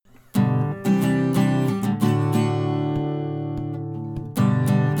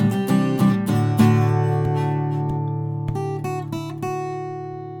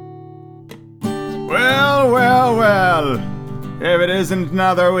If it isn't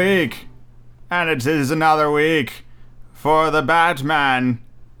another week, and it is another week for the Batman.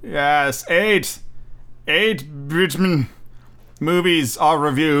 Yes, eight Batman movies are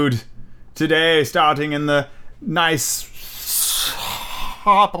reviewed today, starting in the nice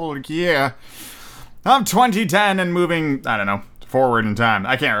year of 2010 and moving, I don't know, forward in time.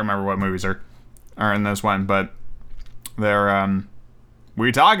 I can't remember what movies are in this one, but they're,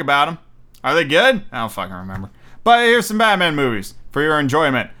 we talk about them. Are they good? I don't fucking remember. But here's some Batman movies for your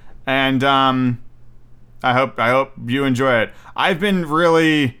enjoyment. And, I hope you enjoy it. I've been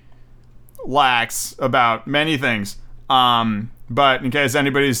really lax about many things. But in case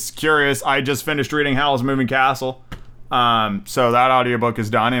anybody's curious, I just finished reading Howl's Moving Castle. So that audiobook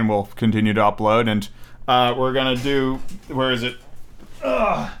is done and we'll continue to upload. And, we're gonna do, where is it?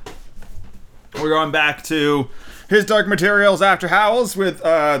 We're going back to His Dark Materials After Howl's with,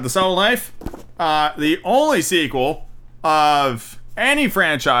 The Subtle Knife. The only sequel of any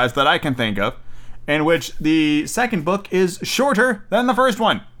franchise that I can think of in which the second book is shorter than the first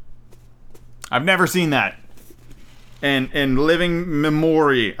one. I've never seen that. In living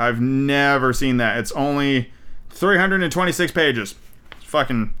memory, I've never seen that. It's only 326 pages. It's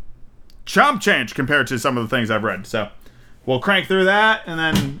fucking chump change compared to some of the things I've read. So we'll crank through that and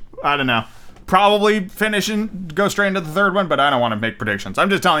then, I don't know, probably finish and go straight into the third one, but I don't want to make predictions. I'm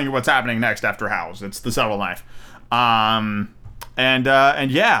just telling you what's happening next after Howl's. It's The Subtle Knife. And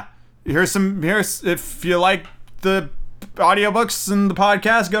yeah, here's if you like the audiobooks and the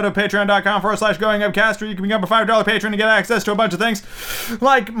podcast, go to patreon.com/goingupcast, where you can become a $5 patron to get access to a bunch of things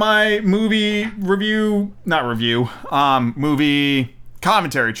like my movie movie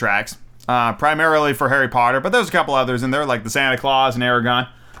commentary tracks, primarily for Harry Potter, but there's a couple others in there like the Santa Claus and Aragon.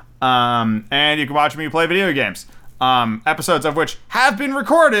 And you can watch me play video games, episodes of which have been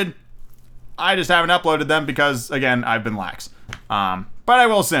recorded. I just haven't uploaded them because, again, I've been lax. But I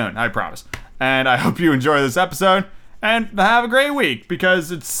will soon, I promise. And I hope you enjoy this episode and have a great week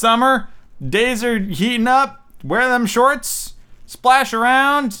because it's summer, days are heating up, wear them shorts, splash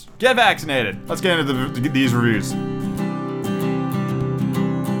around, get vaccinated. Let's get into these reviews.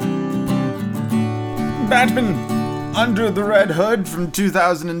 Batman Under the Red Hood from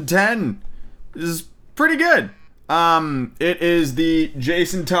 2010 is pretty good. It is the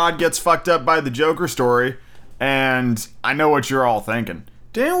Jason Todd gets fucked up by the Joker story, and I know what you're all thinking.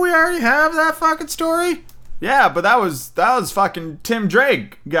 Didn't we already have that fucking story? Yeah, but that was fucking Tim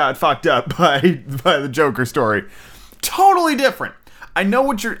Drake got fucked up by the Joker story. Totally different. I know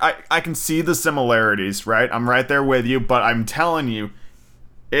what I can see the similarities, right? I'm right there with you, but I'm telling you,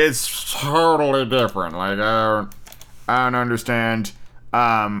 it's totally different. Like, I don't understand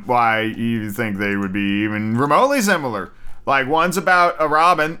why you think they would be even remotely similar. Like, one's about a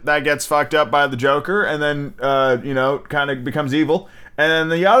Robin that gets fucked up by the Joker and then, kind of becomes evil. And then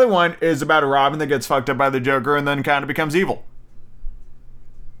the other one is about a Robin that gets fucked up by the Joker and then kind of becomes evil.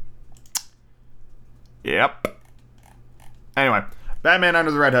 Yep. Anyway, Batman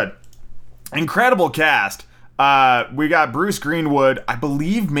Under the Red Hood. Incredible cast. We got Bruce Greenwood, I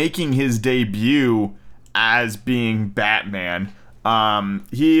believe, making his debut as being Batman.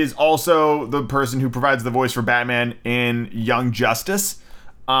 He is also the person who provides the voice for Batman in Young Justice.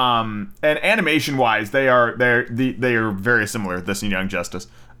 And animation wise, they are very similar, this and Young Justice.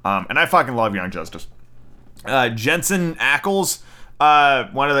 And I fucking love Young Justice. Jensen Ackles,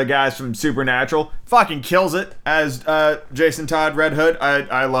 one of the guys from Supernatural, fucking kills it as Jason Todd Red Hood.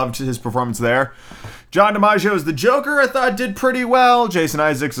 I loved his performance there. John DiMaggio as the Joker, I thought did pretty well. Jason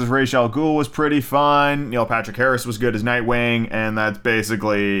Isaacs as Ra's al Ghul was pretty fun. Neil Patrick Harris was good as Nightwing, and that's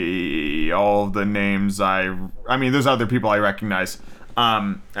basically all of the names I mean, there's other people I recognize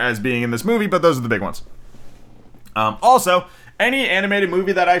as being in this movie, but those are the big ones. Also, any animated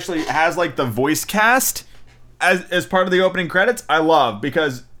movie that actually has like the voice cast as part of the opening credits, I love,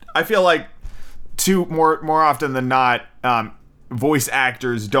 because I feel like more often than not, voice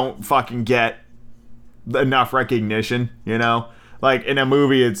actors don't fucking get enough recognition, you know? Like, in a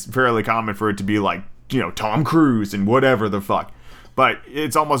movie, it's fairly common for it to be like, Tom Cruise and whatever the fuck. But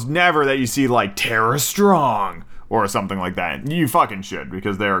it's almost never that you see like Tara Strong or something like that. You fucking should,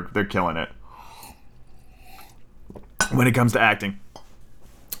 because they're killing it when it comes to acting.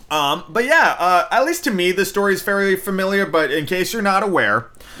 But yeah, at least to me, the story is fairly familiar, but in case you're not aware,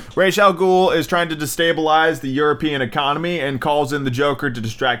 Ra's al Ghul is trying to destabilize the European economy and calls in the Joker to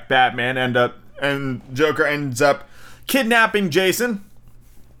distract Batman, and Joker ends up kidnapping Jason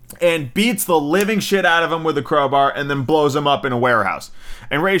and beats the living shit out of him with a crowbar and then blows him up in a warehouse.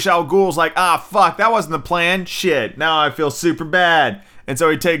 And Ra's al Ghul's like, fuck, that wasn't the plan. Shit, now I feel super bad. And so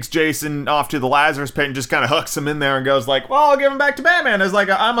he takes Jason off to the Lazarus pit and just kind of hooks him in there and goes like, well, I'll give him back to Batman as like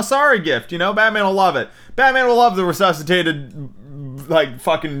I'm a sorry gift, you know? Batman will love it. Batman will love the resuscitated, like,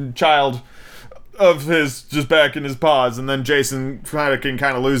 fucking child of his just back in his paws. And then Jason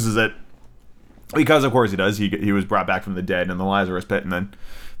kind of loses it. Because, of course, he does. He was brought back from the dead in the Lazarus pit. And then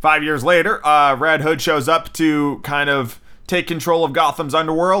 5 years later, Red Hood shows up to kind of take control of Gotham's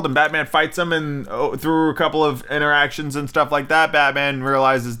underworld, and Batman fights him, and through a couple of interactions and stuff like that, Batman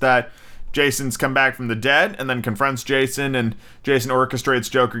realizes that Jason's come back from the dead, and then confronts Jason, and Jason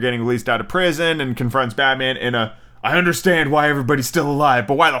orchestrates Joker getting released out of prison, and confronts Batman in a, I understand why everybody's still alive,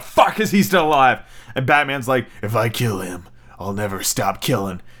 but why the fuck is he still alive? And Batman's like, if I kill him, I'll never stop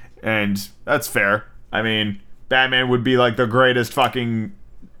killing. And that's fair. I mean, Batman would be like the greatest fucking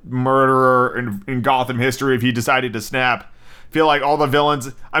murderer in Gotham history if he decided to snap. Feel like all the villains,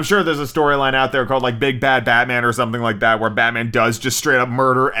 I'm sure there's a storyline out there called like Big Bad Batman or something like that, where Batman does just straight up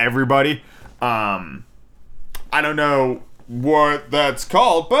murder everybody. I don't know what that's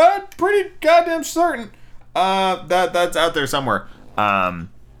called, but pretty goddamn certain that's out there somewhere. At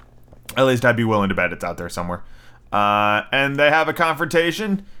least I'd be willing to bet it's out there somewhere. And they have a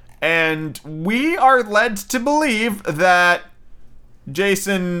confrontation, and we are led to believe that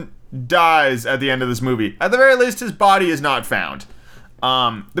Jason dies at the end of this movie. At the very least, his body is not found.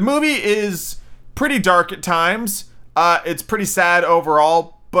 The movie is pretty dark at times. It's pretty sad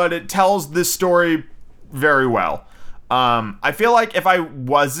overall, but it tells this story very well. I feel like if I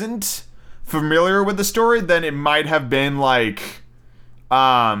wasn't familiar with the story, then it might have been like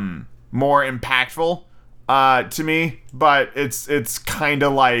more impactful to me. But it's kind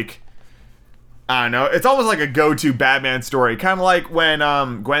of like, I don't know. It's almost like a go-to Batman story. Kind of like when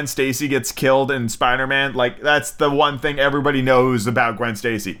Gwen Stacy gets killed in Spider-Man. Like, that's the one thing everybody knows about Gwen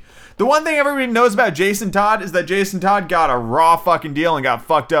Stacy. The one thing everybody knows about Jason Todd is that Jason Todd got a raw fucking deal and got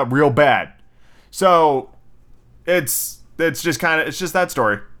fucked up real bad. So, it's just kind of, it's just that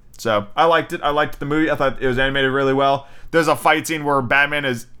story. So, I liked it. I liked the movie. I thought it was animated really well. There's a fight scene where Batman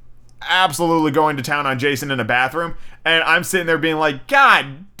is absolutely going to town on Jason in a bathroom. And I'm sitting there being like,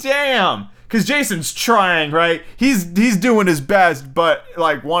 God damn! Because Jason's trying, right? He's doing his best, but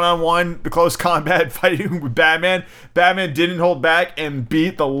like one-on-one, the close combat fighting with Batman didn't hold back and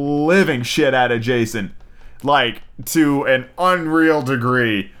beat the living shit out of Jason. Like, to an unreal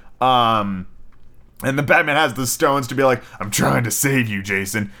degree. And the Batman has the stones to be like, I'm trying to save you,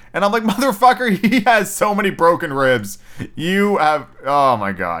 Jason. And I'm like, motherfucker, he has so many broken ribs. You have, oh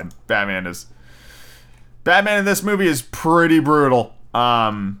my god. Batman in this movie is pretty brutal.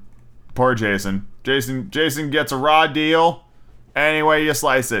 Poor Jason. Jason gets a raw deal any way you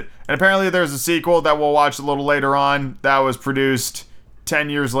slice it. And apparently there's a sequel that we'll watch a little later on that was produced 10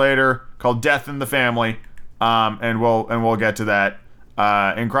 years later called Death in the Family. And we'll get to that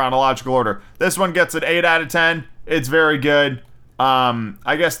in chronological order. This one gets an 8 out of 10. It's very good.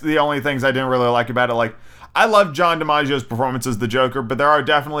 I guess the only things I didn't really like about it, like, I love John DiMaggio's performance as the Joker, but there are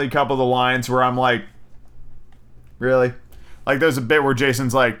definitely a couple of the lines where I'm like, really? Like, there's a bit where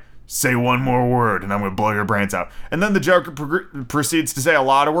Jason's like, say one more word and I'm gonna blow your brains out. And then the Joker proceeds to say a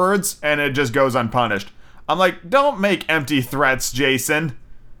lot of words and it just goes unpunished. I'm like, don't make empty threats, Jason.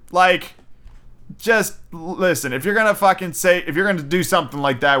 Like, just listen, if you're gonna do something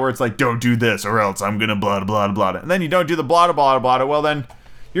like that where it's like, don't do this or else I'm gonna blah blah blah, and then you don't do the blah blah blah, well then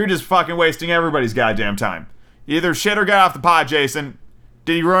you're just fucking wasting everybody's goddamn time. Either shit or get off the pot, Jason.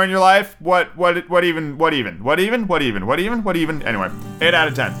 Did he ruin your life? What even? Anyway, 8 out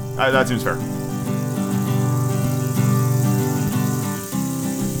of 10. That seems fair.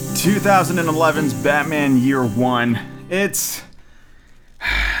 2011's Batman Year One. It's,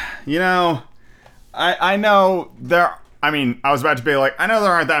 you know, I know there, I mean, I was about to be like, I know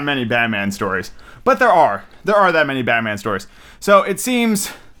there aren't that many Batman stories, but there are that many Batman stories. So it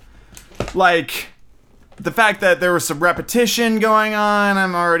seems like the fact that there was some repetition going on,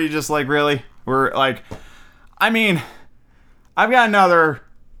 I'm already just like, really? We're like, I mean, I've got another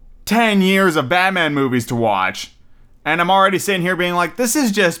 10 years of Batman movies to watch, and I'm already sitting here being like, this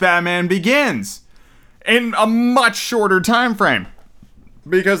is just Batman Begins in a much shorter time frame.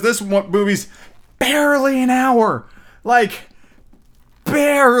 Because this movie's barely an hour. Like,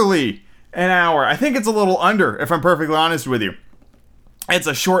 barely an hour. I think it's a little under, if I'm perfectly honest with you. It's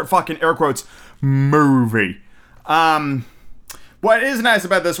a short fucking air quotes movie. What is nice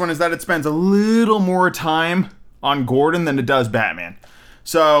about this one is that it spends a little more time on Gordon than it does Batman.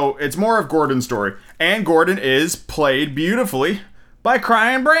 So it's more of Gordon's story. And Gordon is played beautifully by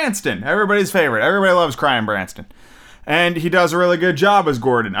Bryan Cranston. Everybody's favorite. Everybody loves Bryan Cranston. And he does a really good job as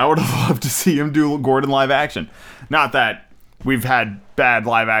Gordon. I would have loved to see him do Gordon live action. Not that we've had bad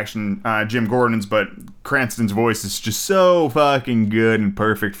live action Jim Gordons, but Cranston's voice is just so fucking good and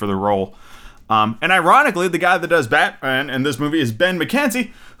perfect for the role. And ironically, the guy that does Batman in this movie is Ben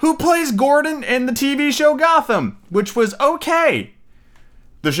McKenzie, who plays Gordon in the TV show Gotham, which was okay.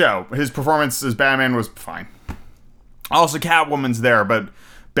 The show, his performance as Batman was fine. Also, Catwoman's there, but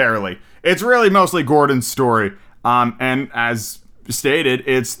barely. It's really mostly Gordon's story. And as stated,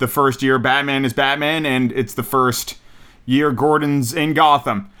 it's the first year Batman is Batman, and it's the first year Gordon's in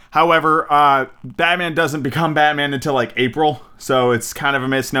Gotham. However, Batman doesn't become Batman until like April, so it's kind of a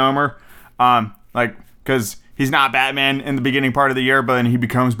misnomer. Because he's not Batman in the beginning part of the year, but then he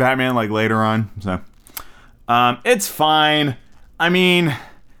becomes Batman like later on. So, it's fine. I mean,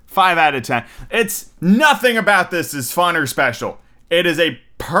 5 out of 10. It's nothing about this is fun or special. It is a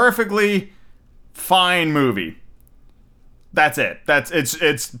perfectly fine movie. That's it.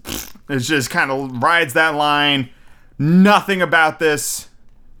 It's just kind of rides that line. Nothing about this,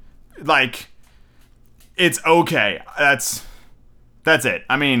 like, it's okay. That's it.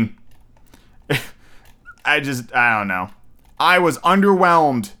 I mean, I don't know. I was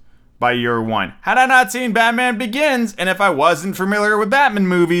underwhelmed by year one. Had I not seen Batman Begins, and if I wasn't familiar with Batman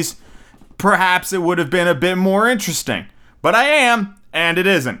movies, perhaps it would have been a bit more interesting. But I am, and it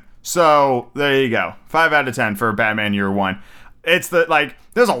isn't. So, there you go. 5 out of 10 for Batman year one. It's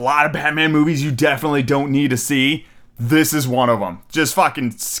there's a lot of Batman movies you definitely don't need to see. This is one of them. Just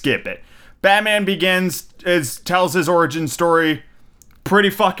fucking skip it. Batman Begins tells his origin story pretty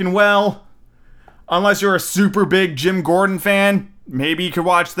fucking well. Unless you're a super big Jim Gordon fan, maybe you could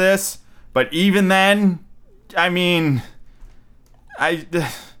watch this. But even then, I mean,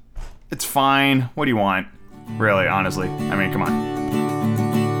 it's fine. What do you want? Really, honestly. I mean, come on.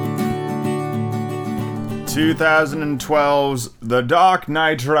 2012's The Dark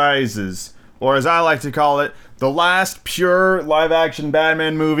Knight Rises, or as I like to call it, the last pure live-action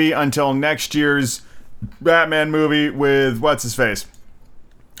Batman movie until next year's Batman movie with what's-his-face?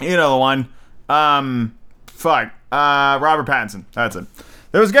 You know the one. Robert Pattinson. That's it.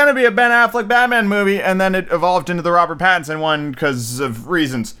 There was gonna be a Ben Affleck Batman movie, and then it evolved into the Robert Pattinson one because of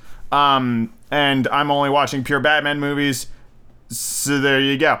reasons. And I'm only watching pure Batman movies, so there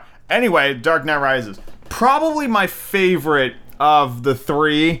you go. Anyway, Dark Knight Rises. Probably my favorite of the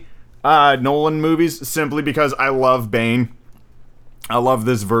 3 Nolan movies, simply because I love Bane. I love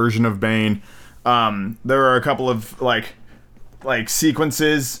this version of Bane. There are a couple of like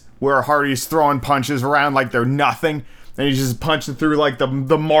sequences where Hardy's throwing punches around like they're nothing, and he's just punching through like the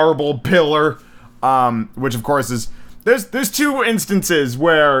marble pillar, which of course is there's 2 instances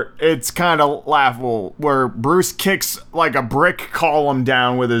where it's kind of laughable, where Bruce kicks like a brick column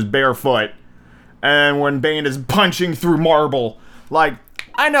down with his bare foot, and when Bane is punching through marble. Like,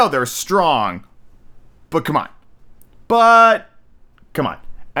 I know they're strong, but come on.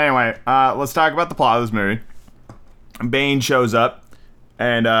 Anyway, let's talk about the plot of this movie. Bane shows up,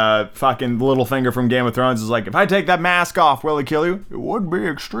 and fucking Littlefinger from Game of Thrones is like, if I take that mask off, will he kill you? It would be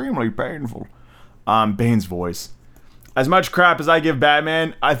extremely painful. Bane's voice. As much crap as I give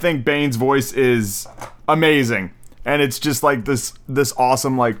Batman, I think Bane's voice is amazing. And it's just like this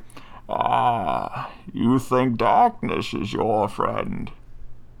awesome, like, you think darkness is your friend.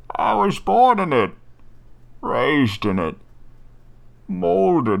 I was born in it, raised in it,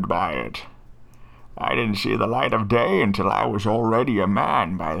 molded by it. I didn't see the light of day until I was already a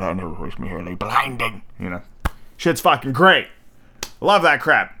man. By then it was merely blinding. You know, shit's fucking great. Love that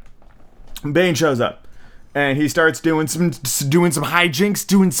crap. Bane shows up, and he starts doing some hijinks,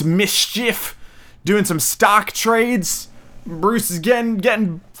 doing some mischief, doing some stock trades. Bruce is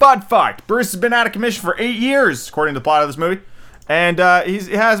getting butt fucked. Bruce has been out of commission for 8 years, according to the plot of this movie, and he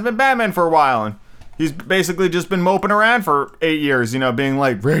hasn't been Batman for a while, and he's basically just been moping around for 8 years, you know, being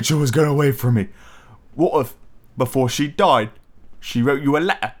like, Rachel was gonna wait for me. What if, before she died, she wrote you a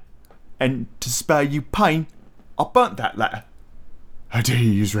letter, and to spare you pain, I burnt that letter? How dare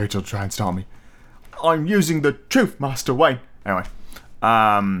you use Rachel to try and stop me? I'm using the truth, Master Wayne. Anyway,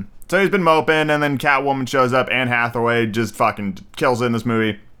 so he's been moping, and then Catwoman shows up. Anne Hathaway just fucking kills it in this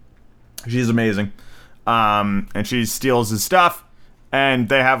movie. She's amazing. And she steals his stuff, and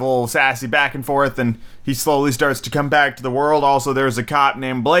they have a little sassy back and forth, and he slowly starts to come back to the world. Also, there's a cop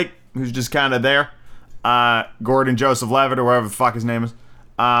named Blake, who's just kind of there. Gordon Joseph Levitt, or whatever the fuck his name is.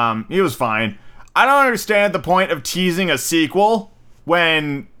 He was fine. I don't understand the point of teasing a sequel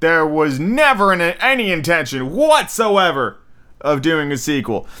when there was never any intention whatsoever of doing a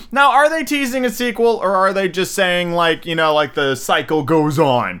sequel. Now, are they teasing a sequel, or are they just saying, like, you know, like the cycle goes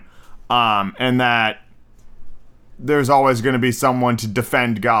on, and that there's always going to be someone to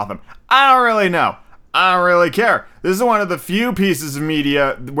defend Gotham? I don't really know. I don't really care. This is one of the few pieces of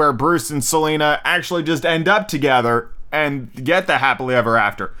media where Bruce and Selina actually just end up together and get the happily ever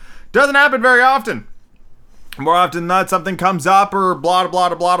after. Doesn't happen very often. More often than not, something comes up or blah, blah,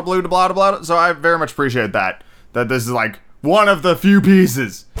 blah, blah, blah, blah, blah, blah. So I very much appreciate that. That this is like one of the few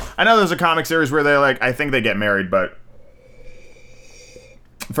pieces. I know there's a comic series where they like, I think they get married, but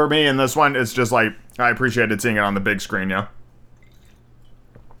for me in this one, it's just like, I appreciated seeing it on the big screen, yeah.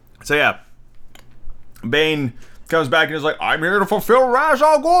 So yeah. Bane comes back and is like, I'm here to fulfill Ra's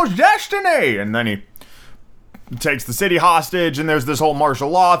al Ghul's destiny! And then he takes the city hostage, and there's this whole martial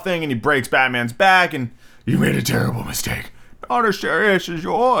law thing, and he breaks Batman's back, and you made a terrible mistake. Not as serious as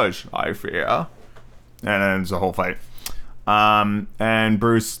yours, I fear. And then it's a whole fight. And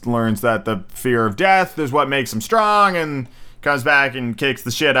Bruce learns that the fear of death is what makes him strong, and comes back and kicks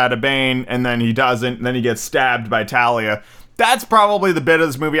the shit out of Bane, and then he doesn't, and then he gets stabbed by Talia. That's probably the bit of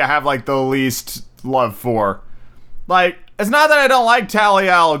this movie I have, like, the least love for. Like, it's not that I don't like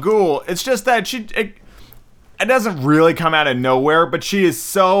Talia al Ghul, it's just that it doesn't really come out of nowhere, but she is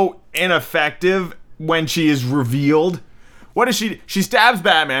so ineffective when she is revealed. What is she? She stabs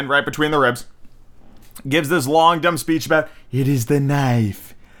Batman right between the ribs, gives this long, dumb speech about, it is the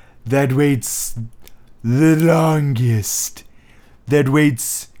knife that waits the longest, that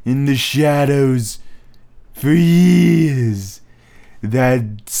waits in the shadows for years, that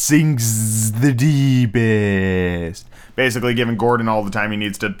sinks the deepest. Basically giving Gordon all the time he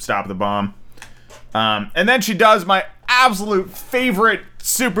needs to stop the bomb. And then she does my absolute favorite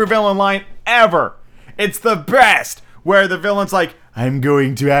supervillain line ever. It's the best, where the villain's like, I'm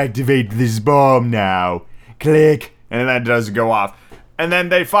going to activate this bomb now. Click. And then it doesn't go off. And then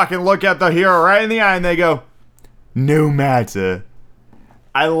they fucking look at the hero right in the eye and they go, no matter.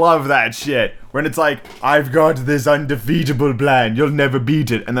 I love that shit. When it's like, I've got this undefeatable plan, you'll never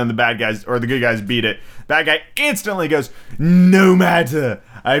beat it. And then the bad guys, or the good guys beat it. Bad guy instantly goes, no matter.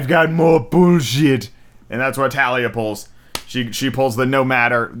 I've got more bullshit. And that's what Talia pulls. She pulls the no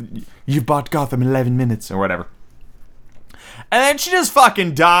matter. You bought Gotham in 11 minutes or whatever. And then she just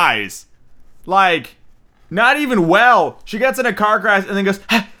fucking dies. Like, not even well. She gets in a car crash and then goes,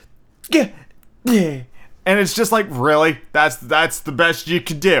 yeah. And it's just like, really? That's the best you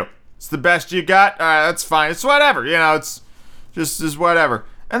could do. It's the best you got? Alright, that's fine. It's whatever. You know, it's just whatever.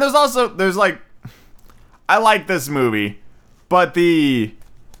 And there's like, I like this movie, but the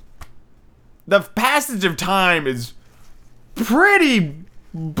passage of time is pretty,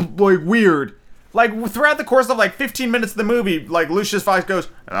 like, weird. Like, throughout the course of, like, 15 minutes of the movie, like, Lucius Fox goes,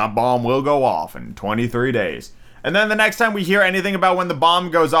 and that bomb will go off in 23 days. And then the next time we hear anything about when the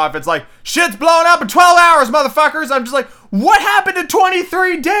bomb goes off, it's like, shit's blowing up in 12 hours, motherfuckers! I'm just like, what happened in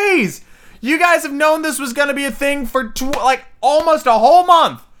 23 days? You guys have known this was gonna be a thing for, like, almost a whole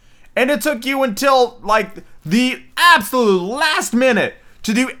month. And it took you until, like, the absolute last minute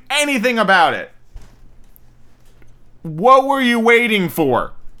to do anything about it. What were you waiting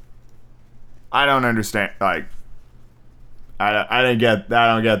for? I don't understand. Like, I don't get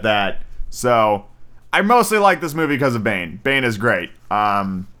that. So, I mostly like this movie because of Bane. Bane is great.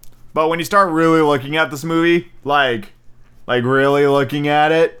 But when you start really looking at this movie, like really looking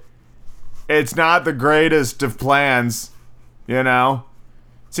at it, it's not the greatest of plans, you know?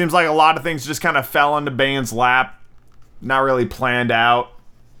 Seems like a lot of things just kind of fell into Bane's lap. Not really planned out,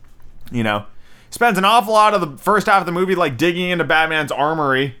 you know? Spends an awful lot of the first half of the movie, like, digging into Batman's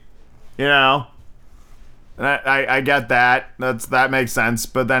armory. You know, and I get that. That makes sense.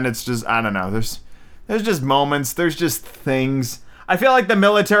 But then it's just, I don't know. There's just moments. There's just things. I feel like the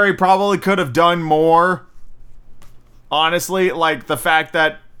military probably could have done more. Honestly, like the fact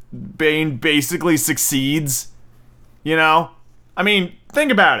that Bane basically succeeds. You know, I mean,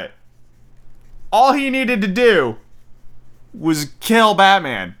 think about it. All he needed to do was kill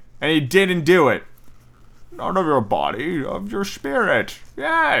Batman, and he didn't do it. Not of your body, of your spirit.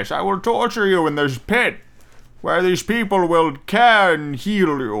 Yes, I will torture you in this pit, where these people will care and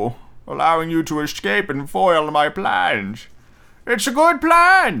heal you, allowing you to escape and foil my plans. It's a good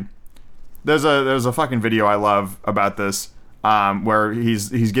plan. There's a fucking video I love about this, where he's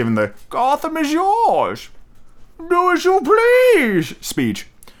given the Gotham is yours, do as you please speech,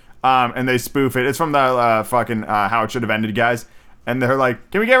 and they spoof it. It's from the fucking How It Should Have Ended guys, and they're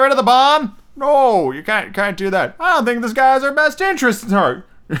like, can we get rid of the bomb? No, you can't do that. I don't think this guy has our best interests at heart.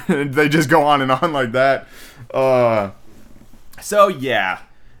 They just go on and on like that. So yeah,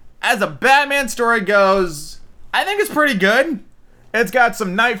 as a Batman story goes, I think it's pretty good. It's got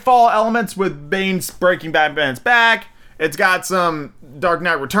some Nightfall elements with Bane breaking Batman's back. It's got some Dark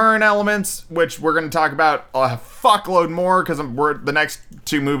Knight Return elements, which we're going to talk about a fuckload more, because the next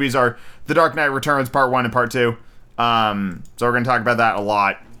two movies are The Dark Knight Returns Part 1 and Part 2. So we're going to talk about that a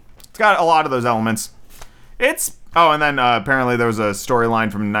lot. It's got a lot of those elements. And then apparently there was a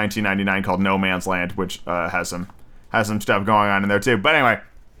storyline from 1999 called No Man's Land, which has some stuff going on in there too. But anyway,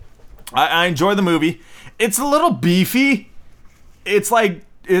 I enjoy the movie. It's a little beefy. It's like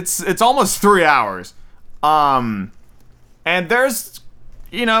it's almost 3 hours. And there's,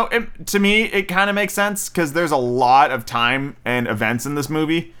 to me, it kind of makes sense because there's a lot of time and events in this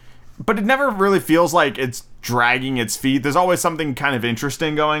movie, but it never really feels like it's dragging its feet. There's always something kind of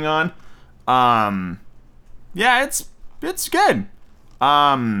interesting going on. Yeah, it's good.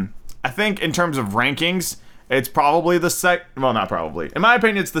 I think in terms of rankings, it's probably not probably. In my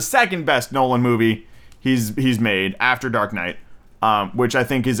opinion, it's the second best Nolan movie he's made after Dark Knight, which I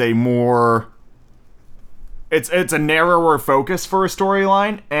think is a more... It's a narrower focus for a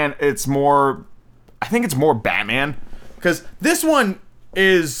storyline, and I think it's more Batman, because this one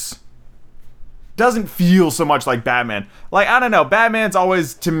doesn't feel so much like Batman. Like, I don't know, Batman's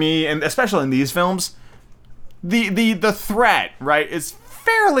always, to me, and especially in these films, the threat, right, is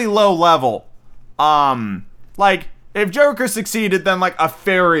fairly low level. Like, if Joker succeeded, then like a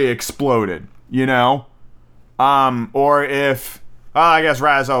ferry exploded, or if I guess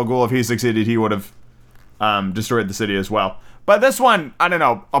Ra's al Ghul, if he succeeded, he would have destroyed the city as well. But this one, I don't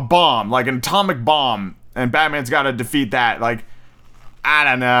know, a bomb, like an atomic bomb, and Batman's got to defeat that. Like, I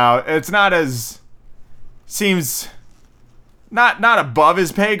don't know, it's not as... Seems not above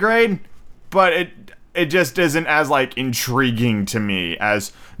his pay grade, but it just isn't as, like, intriguing to me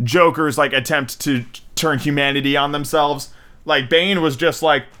as Joker's, like, attempt to turn humanity on themselves. Like, Bane was just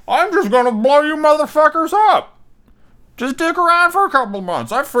like, I'm just gonna blow you motherfuckers up. Just stick around for a couple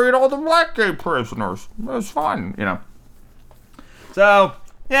months. I freed all the Blackgate prisoners. It was fun, So,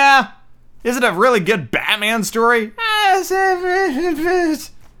 yeah. Is it a really good Batman story? It's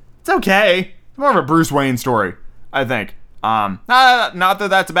okay. It's more of a Bruce Wayne story, I think. Not that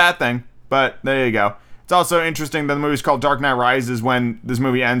that's a bad thing, but there you go. It's also interesting that the movie's called Dark Knight Rises when this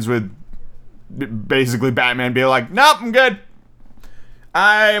movie ends with basically Batman being like, nope, I'm good.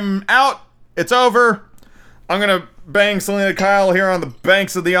 I'm out. It's over. I'm gonna bang Selena Kyle here on the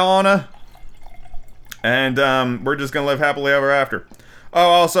banks of the Anna, and we're just gonna live happily ever after. Oh,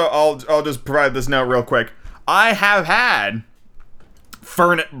 also, I'll just provide this note real quick. I have had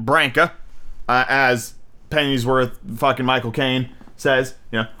Fernet Branca, as Pennyworth fucking Michael Caine says.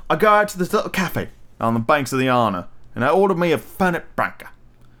 I go out to this little cafe on the banks of the Anna, and I ordered me a Fernet Branca,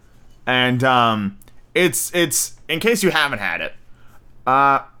 and it's in case you haven't had it.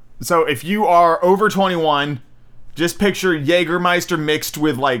 So if you are over 21, just picture Jägermeister mixed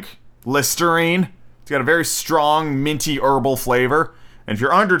with, like, Listerine. It's got a very strong, minty, herbal flavor. And if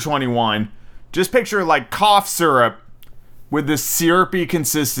you're under 21, just picture, like, cough syrup with this syrupy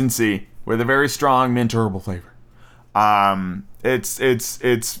consistency with a very strong mint herbal flavor. It's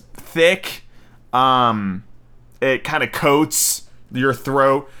thick. It kind of coats your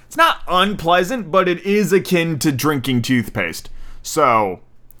throat. It's not unpleasant, but it is akin to drinking toothpaste. So,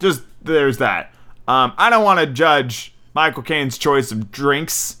 just, there's that. I don't want to judge Michael Caine's choice of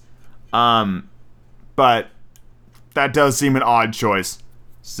drinks, but that does seem an odd choice.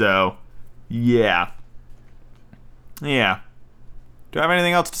 So, yeah. Yeah. Do I have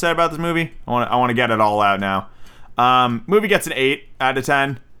anything else to say about this movie? I want to get it all out now. Movie gets an 8 out of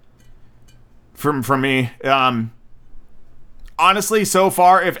 10 from me. Honestly, so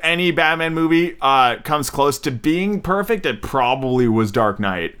far, if any Batman movie comes close to being perfect, it probably was Dark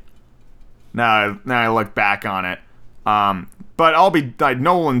Knight. Now I look back on it. But I'll be like,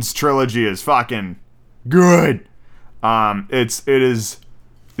 Nolan's trilogy is fucking good. It is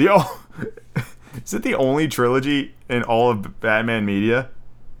the is it the only trilogy in all of Batman media?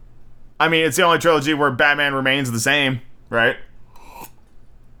 I mean, it's the only trilogy where Batman remains the same, right?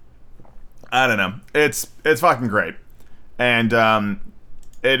 I don't know. It's fucking great. And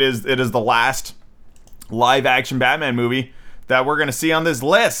it is the last live action Batman movie that we're gonna see on this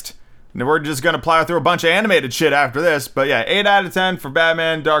list. And we're just gonna plow through a bunch of animated shit after this. But yeah, 8 out of 10 for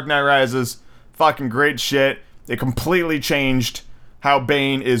Batman Dark Knight Rises. Fucking great shit. It completely changed how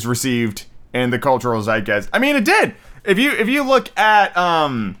Bane is received in the cultural zeitgeist. I mean, it did. If you look at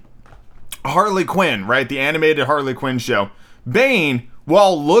Harley Quinn, right? The animated Harley Quinn show. Bane,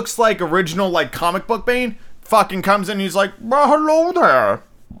 while looks like original, like, comic book Bane, fucking comes in and he's like, well, hello there.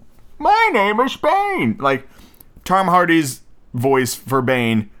 My name is Bane. Like, Tom Hardy's voice for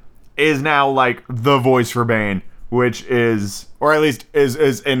Bane is now, like, the voice for Bane, which is, or at least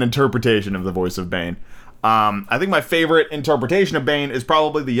is an interpretation of the voice of Bane. I think my favorite interpretation of Bane is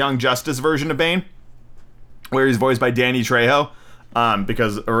probably the Young Justice version of Bane, where he's voiced by Danny Trejo,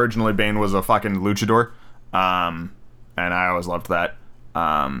 because originally Bane was a fucking luchador, and I always loved that.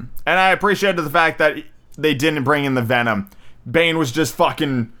 And I appreciated the fact that they didn't bring in the Venom. Bane was just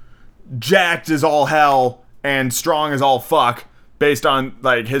fucking jacked as all hell and strong as all fuck, based on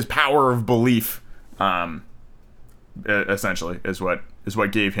like his power of belief. Essentially, is what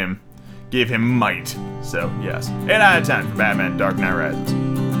gave him might. So yes, 8 out of 10 for Batman: Dark Knight Rises.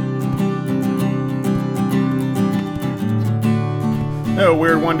 A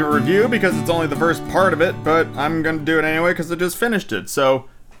weird one to review because it's only the first part of it, but I'm gonna do it anyway because I just finished it. So,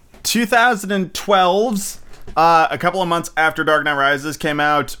 2012's, a couple of months after Dark Knight Rises came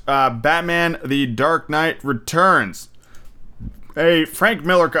out, Batman: The Dark Knight Returns. A Frank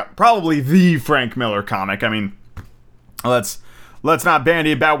Miller, probably the Frank Miller comic. I mean, let's not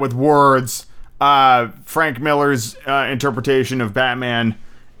bandy about with words. Frank Miller's interpretation of Batman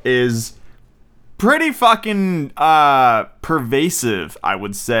is pretty fucking pervasive, I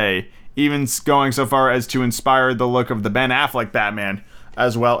would say. Even going so far as to inspire the look of the Ben Affleck Batman,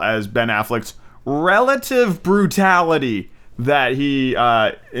 as well as Ben Affleck's relative brutality that he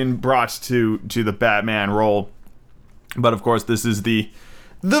brought to the Batman role. But of course, this is the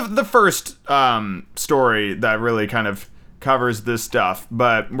first story that really kind of covers this stuff.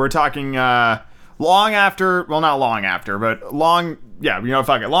 But we're talking long after the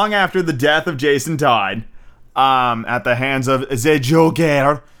death of Jason Todd, at the hands of the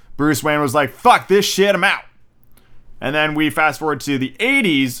Joker, Bruce Wayne was like, fuck this shit, I'm out. And then we fast forward to the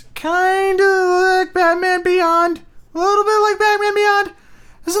 80s, kind of like Batman Beyond. A little bit like Batman Beyond.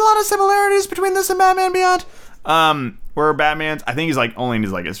 There's a lot of similarities between this and Batman Beyond. Where Batman's, I think he's like only in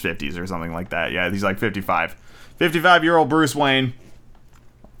his 50s or something like that. Yeah, he's like 55. 55-year-old Bruce Wayne.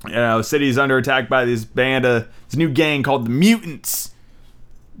 You know, the city's under attack by this new gang called the Mutants.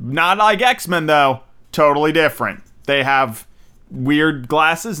 Not like X-Men, though. Totally different. They have weird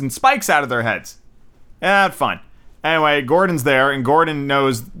glasses and spikes out of their heads. Yeah, fun. Anyway, Gordon's there, and Gordon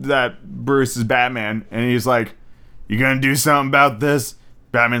knows that Bruce is Batman, and he's like, you gonna do something about this?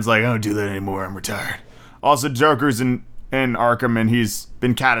 Batman's like, I don't do that anymore, I'm retired. Also, Joker's in Arkham, and he's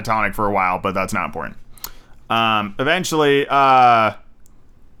been catatonic for a while, but that's not important. Eventually,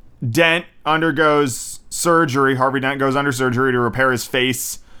 Dent undergoes surgery. Harvey Dent goes under surgery to repair his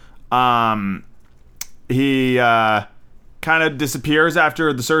face. He kind of disappears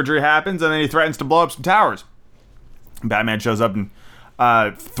after the surgery happens, and then he threatens to blow up some towers. Batman shows up and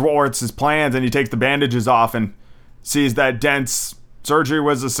thwarts his plans, and he takes the bandages off and sees that Dent's surgery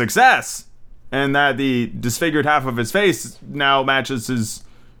was a success, and that the disfigured half of his face now matches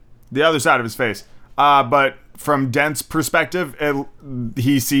the other side of his face. But from Dent's perspective,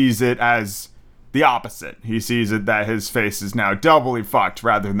 he sees it as the opposite. He sees it that his face is now doubly fucked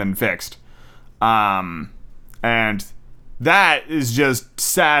rather than fixed. And that is just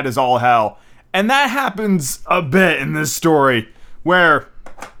sad as all hell. And that happens a bit in this story, where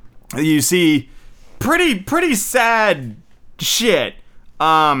you see pretty sad shit.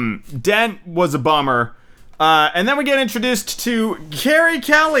 Dent was a bummer. And then we get introduced to Carrie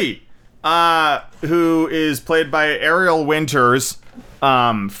Kelly, who is played by Ariel Winters,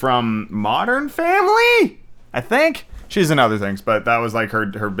 from Modern Family, I think. She's in other things, but that was like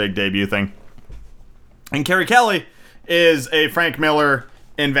her big debut thing. And Carrie Kelly is a Frank Miller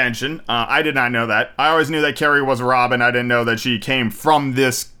invention. I did not know that. I always knew that Carrie was a Robin. I didn't know that she came from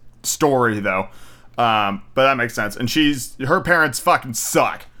this story, though. But that makes sense. And her parents fucking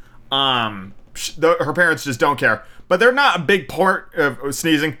suck. Her parents just don't care. But they're not a big part of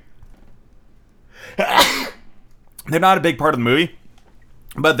sneezing. They're not a big part of the movie.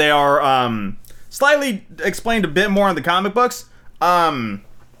 But they are slightly explained a bit more in the comic books. And,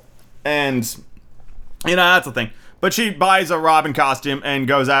 you know, that's the thing. But she buys a Robin costume and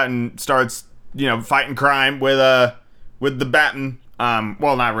goes out and starts, you know, fighting crime with the Batman.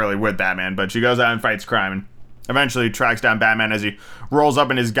 Well, not really with Batman, but she goes out and fights crime and eventually tracks down Batman as he rolls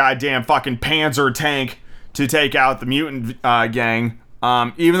up in his goddamn fucking Panzer tank to take out the mutant gang.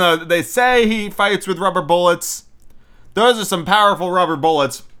 Even though they say he fights with rubber bullets, those are some powerful rubber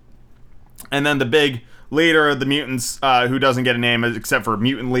bullets. And then the big leader of the mutants, who doesn't get a name except for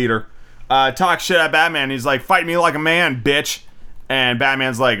mutant leader, talks shit at Batman. He's like, fight me like a man, bitch. And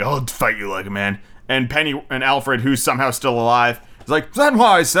Batman's like, I'll fight you like a man. And Penny and Alfred, who's somehow still alive, is like, is that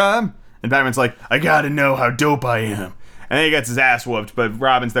why, Sam? And Batman's like, I gotta know how dope I am. And then he gets his ass whooped, but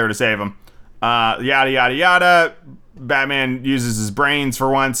Robin's there to save him. Yada, yada, yada. Batman uses his brains for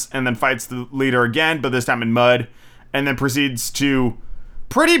once and then fights the leader again, but this time in mud. And then proceeds to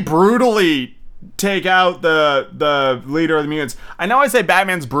pretty brutally take out the leader of the mutants. I know I say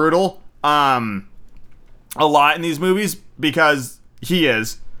Batman's brutal a lot in these movies because he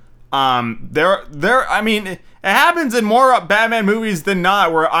is. I mean, it happens in more Batman movies than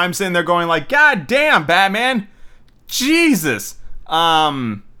not where I'm sitting there going like, God damn, Batman. Jesus.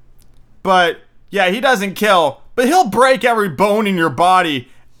 But yeah, he doesn't kill, but he'll break every bone in your body.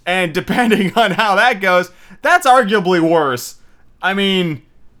 And depending on how that goes, that's arguably worse. I mean,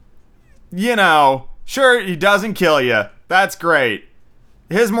 you know, sure, he doesn't kill you. That's great.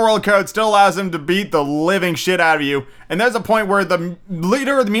 His moral code still allows him to beat the living shit out of you. And there's a point where the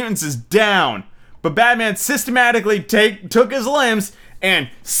leader of the mutants is down. But Batman systematically took his limbs and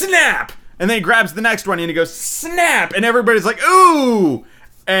snap. And then he grabs the next one and he goes snap. And everybody's like, ooh.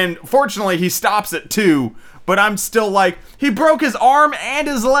 And fortunately, he stops it too. But I'm still like, he broke his arm and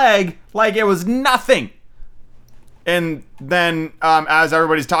his leg like it was nothing. And then, as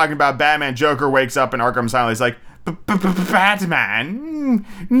everybody's talking about Batman, Joker wakes up in Arkham Asylum. He's like, Batman,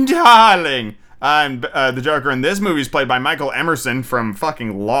 darling. And the Joker in this movie is played by Michael Emerson from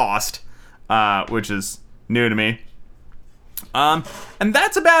fucking Lost, which is new to me. And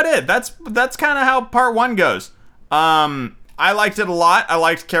that's about it. That's kind of how part one goes. I liked it a lot. I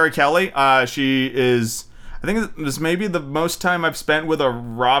liked Carrie Kelly. She is, I think this may be the most time I've spent with a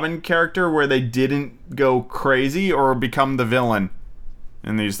Robin character where they didn't go crazy or become the villain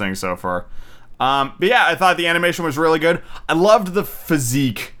in these things so far. But yeah, I thought the animation was really good. I loved the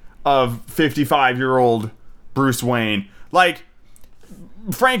physique of 55-year-old Bruce Wayne. Like,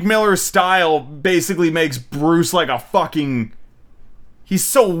 Frank Miller's style basically makes Bruce like a fucking... He's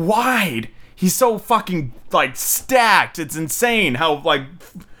so wide. He's so fucking, like, stacked. It's insane how, like,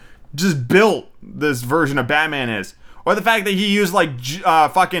 just built this version of Batman is. Or the fact that he used, like,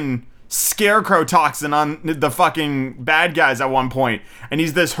 fucking scarecrow toxin on the fucking bad guys at one point, and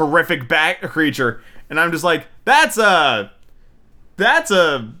he's this horrific bat creature, and I'm just like, that's awful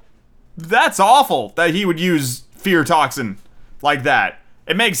that he would use fear toxin like that.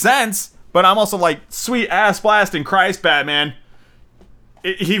 It makes sense, but I'm also like, sweet ass blasting Christ, Batman.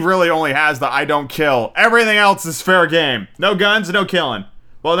 He really only has the I don't kill. Everything else is fair game. No guns, no killing.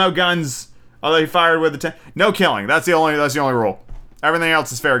 Well, no guns. Although he fired with the no killing. That's the only rule. Everything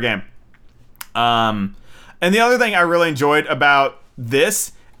else is fair game. And the other thing I really enjoyed about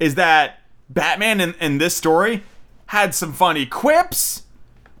this is that Batman in this story had some funny quips.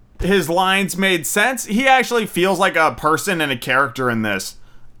 His lines made sense. He actually feels like a person and a character in this.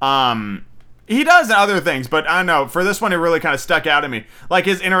 He does in other things, but I don't know. For this one, it really kind of stuck out at me. Like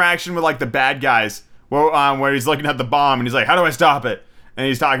his interaction with like the bad guys, where he's looking at the bomb and he's like, "How do I stop it?" And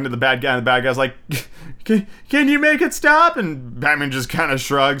he's talking to the bad guy, and the bad guy's like, "Can you make it stop?" And Batman just kind of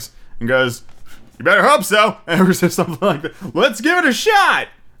shrugs and goes, "You better hope so." And says something like that. Let's give it a shot.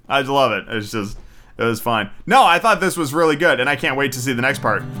 I just love it. It was fun. No, I thought this was really good, and I can't wait to see the next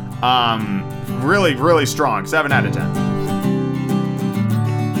part. Really, really strong. 7 out of 10.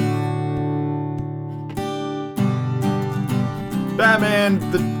 Batman,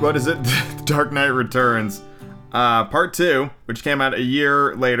 The Dark Knight Returns. Part 2, which came out a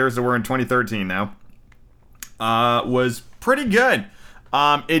year later, so we're in 2013 now, was pretty good.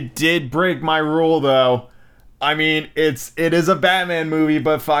 It did break my rule, though. I mean, it is a Batman movie,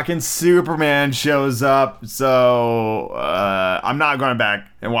 but fucking Superman shows up, so I'm not going back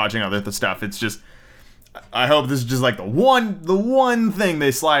and watching other stuff. It's just, I hope this is just like the one thing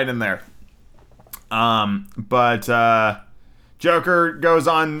they slide in there. But Joker goes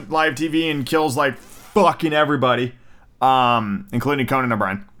on live TV and kills like fucking everybody, including Conan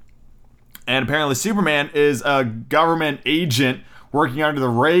O'Brien. And apparently Superman is a government agent working under the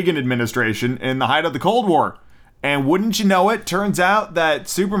Reagan administration in the height of the Cold War. And wouldn't you know it, turns out that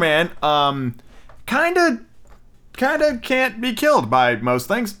Superman kind of can't be killed by most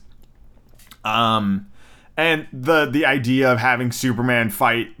things. And the idea of having Superman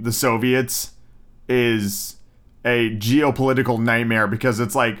fight the Soviets is a geopolitical nightmare, because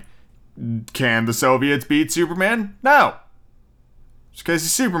it's like, can the Soviets beat Superman? No. Just because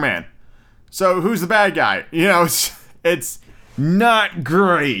he's Superman. So who's the bad guy? You know, it's not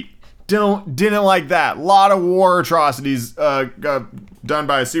great. Didn't like that. A lot of war atrocities done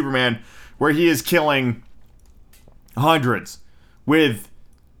by Superman, where he is killing hundreds with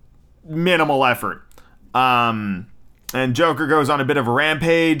minimal effort. And Joker goes on a bit of a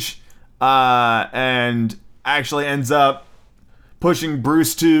rampage, and actually ends up pushing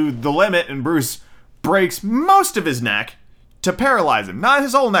Bruce to the limit, and Bruce breaks most of his neck to paralyze him. Not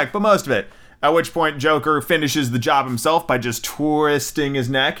his whole neck, but most of it. At which point Joker finishes the job himself by just twisting his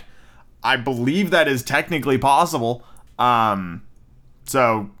neck. I believe that is technically possible.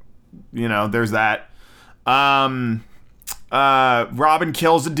 So there's that. Robin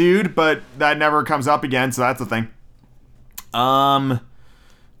kills a dude, but that never comes up again, so that's a thing.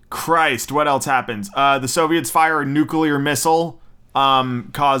 Christ, what else happens? The Soviets fire a nuclear missile,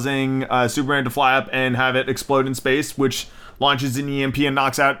 causing Superman to fly up and have it explode in space, which launches an EMP and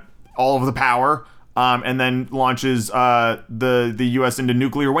knocks out all of the power, and then launches the U.S. into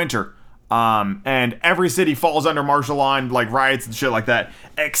nuclear winter. And every city falls under martial law and like riots and shit like that,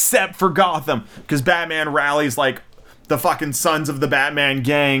 except for Gotham, because Batman rallies like the fucking sons of the Batman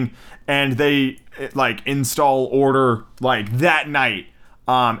gang, and they like install order like that night.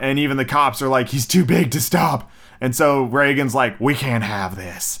 And even the cops are like, he's too big to stop. And so Reagan's like, we can't have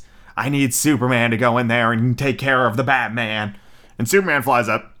this. I need Superman to go in there and take care of the Batman. And Superman flies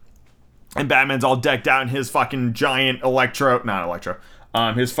up, and Batman's all decked out in his fucking giant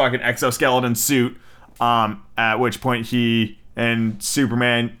his fucking exoskeleton suit. At which point he and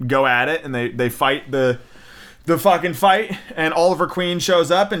Superman go at it, and they fight the fucking fight, and Oliver Queen shows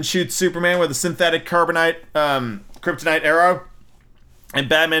up and shoots Superman with a synthetic kryptonite arrow, and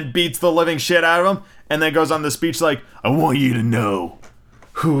Batman beats the living shit out of him, and then goes on the speech like, I want you to know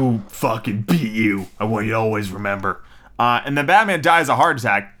who fucking beat you. I want you to always remember. And then Batman dies a heart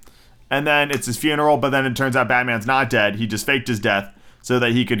attack, and then it's his funeral, but then it turns out Batman's not dead. He just faked his death so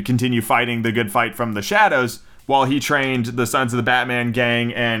that he could continue fighting the good fight from the shadows while he trained the Sons of the Batman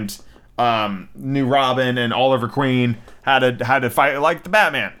gang and New Robin and Oliver Queen how to fight like the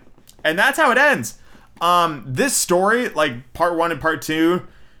Batman. And that's how it ends. This story, like part 1 and part 2,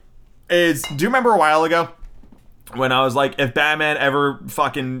 is, do you remember a while ago when I was like, if Batman ever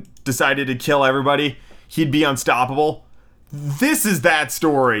fucking decided to kill everybody, he'd be unstoppable? This is that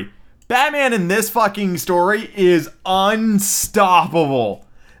story. Batman in this fucking story is unstoppable.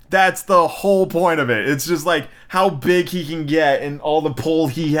 That's the whole point of it. It's just like how big he can get and all the pull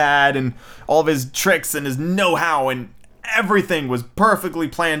he had and all of his tricks and his know-how, and everything was perfectly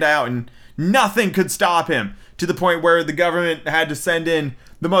planned out and nothing could stop him, to the point where the government had to send in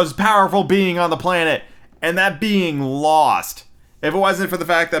the most powerful being on the planet, and that being lost. If it wasn't for the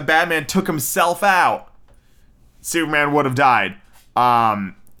fact that Batman took himself out, Superman would have died.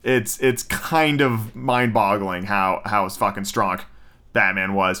 It's kind of mind-boggling how fucking strong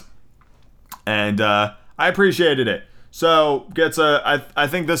Batman was, and I appreciated it. So I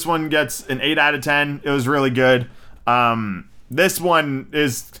think this one gets an 8 out of 10. It was really good. This one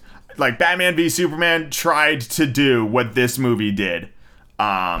is like Batman v Superman tried to do what this movie did,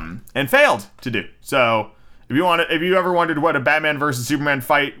 and failed to do. So if you ever wondered what a Batman versus Superman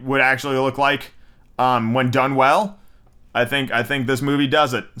fight would actually look like, when done well, I think this movie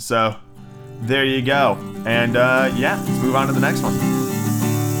does it. So there you go. And let's move on to the next one.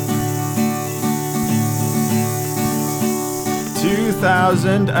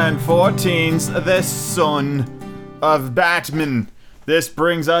 2014's The Son of Batman. This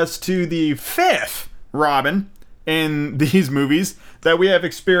brings us to the 5th Robin in these movies that we have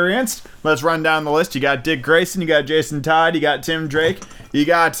experienced. Let's run down the list. You got Dick Grayson, you got Jason Todd, you got Tim Drake, you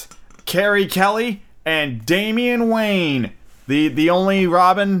got Carrie Kelly, and Damian Wayne. The only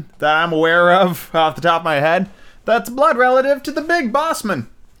Robin that I'm aware of off the top of my head that's blood relative to the Big Bossman.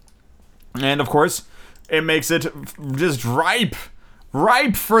 And of course, it makes it just ripe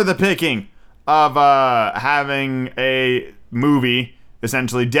for the picking of having a movie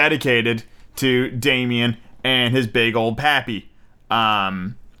essentially dedicated to Damian and his big old pappy.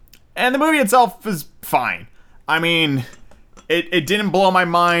 And the movie itself is fine. I mean, it didn't blow my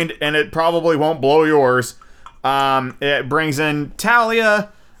mind, and it probably won't blow yours. It brings in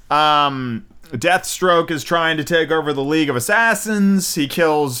Talia. Deathstroke is trying to take over the League of Assassins. He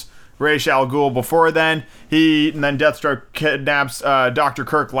kills Ra's al Ghul before then. And then Deathstroke kidnaps Dr.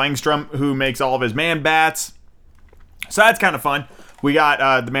 Kirk Langstrom, who makes all of his Man-Bats. So that's kind of fun. We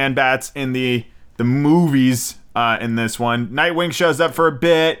got the Man-Bats in the movies in this one. Nightwing shows up for a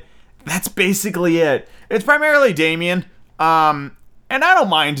bit. That's basically it. It's primarily Damian. And I don't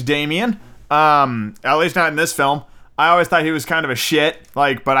mind Damian. At least not in this film. I always thought he was kind of a shit,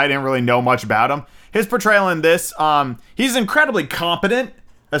 but I didn't really know much about him. His portrayal in this, he's incredibly competent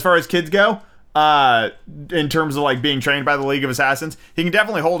as far as kids go, in terms of being trained by the League of Assassins. He can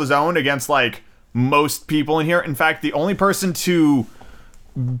definitely hold his own against most people in here. In fact, the only person to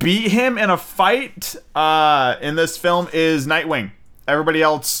beat him in a fight in this film is Nightwing. Everybody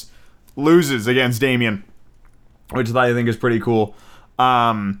else loses against Damian, which I think is pretty cool.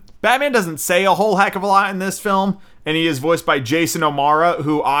 Batman doesn't say a whole heck of a lot in this film, and he is voiced by Jason O'Mara,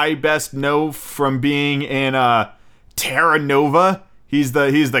 who I best know from being in Terra Nova. He's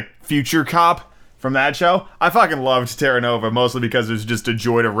the future cop from that show. I fucking loved Terra Nova, mostly because it was just a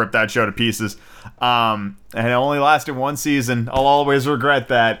joy to rip that show to pieces. And it only lasted one season. I'll always regret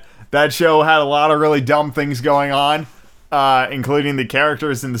that. That show had a lot of really dumb things going on, including the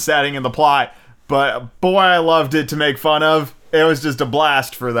characters and the setting and the plot. But boy, I loved it to make fun of. It was just a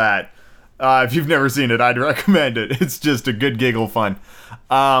blast for that. If you've never seen it, I'd recommend it. It's just a good giggle fun.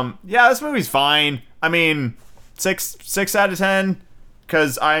 Yeah, this movie's fine. I mean, 6 out of 10,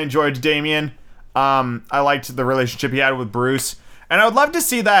 because I enjoyed Damien. I liked the relationship he had with Bruce, and I would love to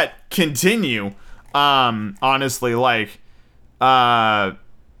see that continue. Honestly, like, what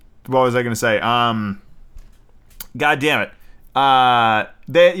was I gonna say? God damn it.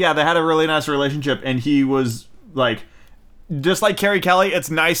 They had a really nice relationship, and he was like, just like Carrie Kelly, it's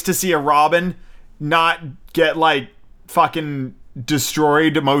nice to see a Robin not get like fucking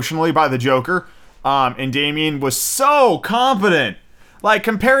destroyed emotionally by the Joker. And Damien was so competent. Like,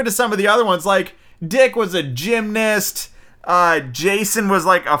 compared to some of the other ones, like, Dick was a gymnast. Jason was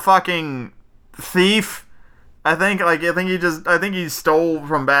like a fucking thief. I think he stole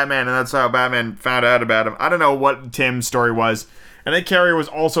from Batman, and that's how Batman found out about him. I don't know what Tim's story was. I think Carrie was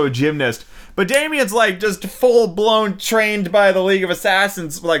also a gymnast. But Damien's like just full-blown trained by the League of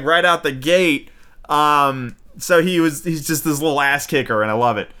Assassins, like right out the gate. So he's just this little ass kicker, and I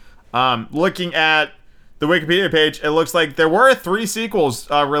love it. Looking at the Wikipedia page, it looks like there were 3 sequels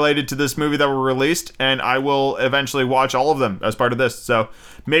related to this movie that were released, and I will eventually watch all of them as part of this. So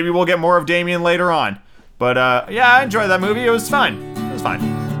maybe we'll get more of Damien later on. But yeah, I enjoyed that movie. It was fun. It was fine.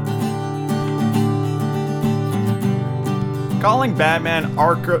 Calling Batman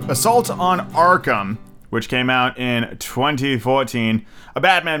Assault on Arkham, which came out in 2014, a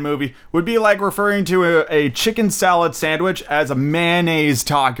Batman movie, would be like referring to a chicken salad sandwich as a mayonnaise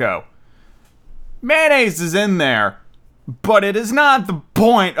taco. Mayonnaise is in there, but it is not the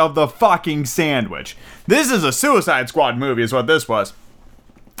point of the fucking sandwich. This is a Suicide Squad movie is what this was.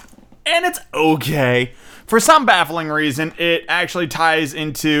 And it's okay. For some baffling reason, it actually ties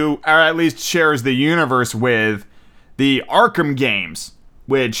into, or at least shares the universe with, the Arkham games,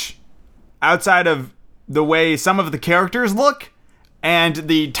 which, outside of the way some of the characters look, and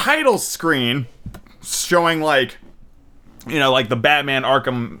the title screen showing like, you know, like the Batman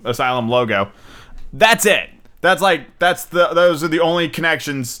Arkham Asylum logo, that's it. Those are the only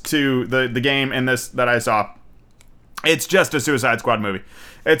connections to the game in this that I saw. It's just a Suicide Squad movie.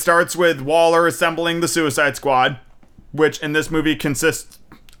 It starts with Waller assembling the Suicide Squad, which in this movie consists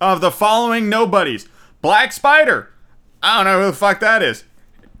of the following nobodies. Black Spider. I don't know who the fuck that is.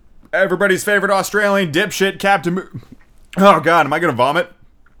 Everybody's favorite Australian dipshit, Captain... Oh god, am I gonna vomit?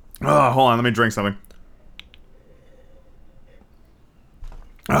 Oh, hold on, let me drink something.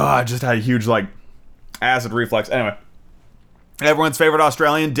 Oh, I just had a huge, like, acid reflux. Anyway. Everyone's favorite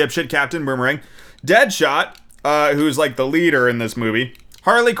Australian dipshit, Captain Boomerang. Deadshot, who's like the leader in this movie.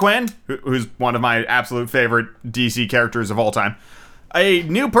 Harley Quinn, who's one of my absolute favorite DC characters of all time. A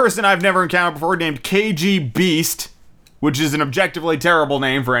new person I've never encountered before named KG Beast, which is an objectively terrible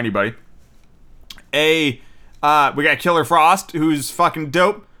name for anybody. We got Killer Frost, who's fucking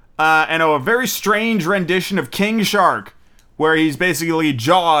dope. And a very strange rendition of King Shark, where he's basically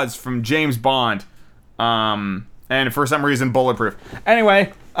Jaws from James Bond. And for some reason, bulletproof.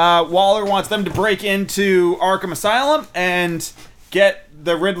 Anyway, Waller wants them to break into Arkham Asylum and get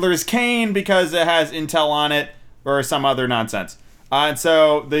the Riddler's cane because it has intel on it or some other nonsense. And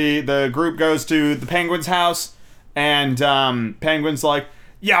so the group goes to the Penguin's house, and Penguin's like,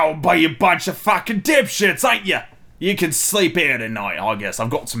 "Yo, but you bunch of fucking dipshits, ain't ya? You can sleep here tonight, I guess. I've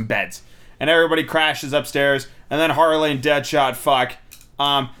got some beds." And everybody crashes upstairs, and then Harley and Deadshot fuck.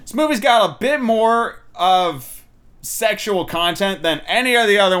 This movie's got a bit more of sexual content than any of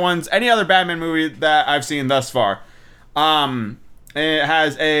the other ones, any other Batman movie that I've seen thus far. It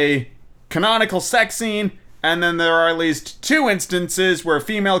has a canonical sex scene, and then there are at least 2 instances where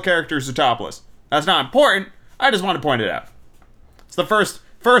female characters are topless. That's not important. I just want to point it out. It's the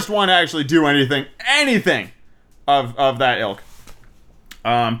first one to actually do anything of that ilk.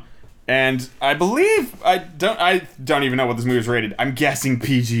 And I believe I don't even know what this movie is rated. I'm guessing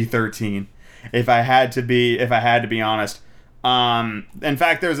PG-13. If I had to be honest. In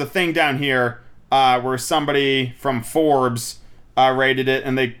fact, there's a thing down here where somebody from Forbes rated it,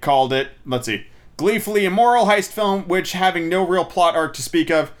 and they called it, let's see, gleefully immoral heist film, which, having no real plot arc to speak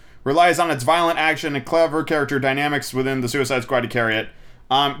of, relies on its violent action and clever character dynamics within the Suicide Squad to carry it.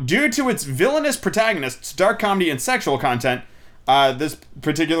 Due to its villainous protagonists, dark comedy, and sexual content, this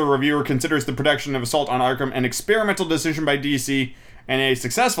particular reviewer considers the production of Assault on Arkham an experimental decision by DC and a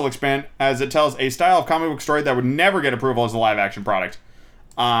successful experiment, as it tells a style of comic book story that would never get approval as a live-action product.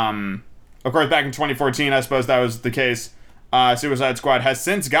 of course, back in 2014, I suppose that was the case. Suicide Squad has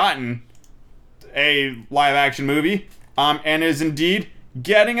since gotten a live-action movie, and is indeed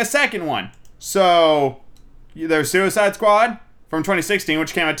getting a second one. So, there's Suicide Squad from 2016,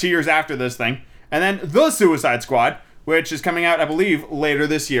 which came out 2 years after this thing, and then The Suicide Squad, which is coming out, I believe, later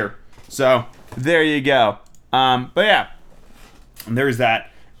this year. So, there you go. But yeah, there's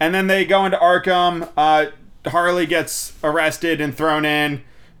that. And then they go into Arkham. Harley gets arrested and thrown in.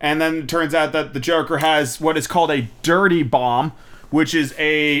 And then it turns out that the Joker has what is called a dirty bomb, which is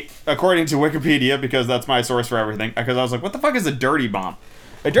according to Wikipedia, because that's my source for everything, because I was like, what the fuck is a dirty bomb?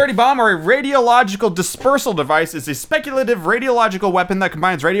 A dirty bomb, or a radiological dispersal device, is a speculative radiological weapon that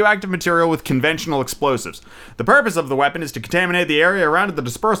combines radioactive material with conventional explosives. The purpose of the weapon is to contaminate the area around the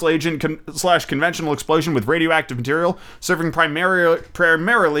dispersal agent / conventional explosion with radioactive material, serving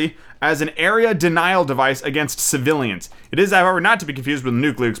primarily as an area denial device against civilians. It is, however, not to be confused with a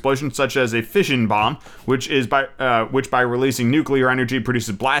nuclear explosion, such as a fission bomb, which by releasing nuclear energy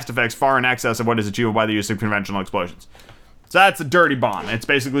produces blast effects far in excess of what is achievable by the use of conventional explosions. So that's a dirty bomb. It's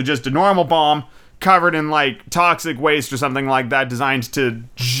basically just a normal bomb covered in like toxic waste or something like that, designed to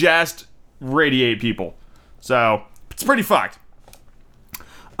just radiate people. So it's pretty fucked.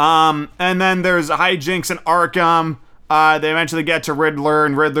 And then there's hijinks in Arkham. They eventually get to Riddler,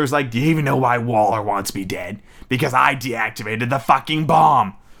 and Riddler's like, do you even know why Waller wants me dead? Because I deactivated the fucking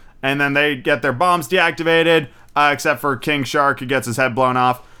bomb. And then they get their bombs deactivated, except for King Shark, who gets his head blown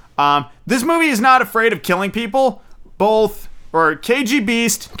off. This movie is not afraid of killing people. KG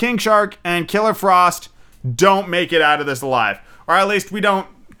Beast, King Shark, and Killer Frost don't make it out of this alive. Or at least we don't.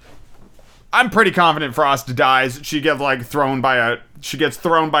 I'm pretty confident Frost dies. She gets thrown by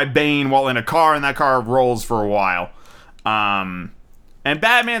Bane while in a car, and that car rolls for a while. And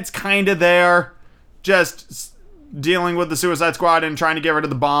Batman's kind of there, just dealing with the Suicide Squad and trying to get rid of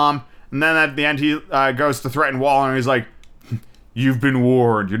the bomb. And then at the end, he goes to threaten Waller, and he's like, you've been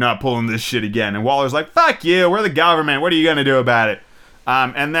warned. You're not pulling this shit again. And Waller's like, fuck you. We're the government. What are you going to do about it?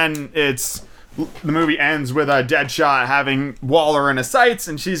 And then the movie ends with Deadshot having Waller in his sights,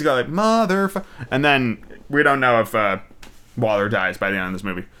 and she's got like, motherfucker. And then we don't know if Waller dies by the end of this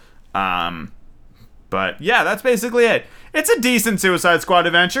movie. But yeah, that's basically it. It's a decent Suicide Squad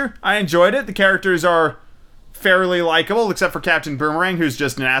adventure. I enjoyed it. The characters are fairly likable, except for Captain Boomerang, who's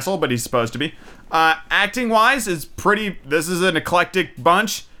just an asshole, but he's supposed to be. Acting wise is this is an eclectic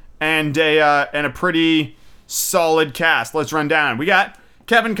bunch and a pretty solid cast. Let's run down. We got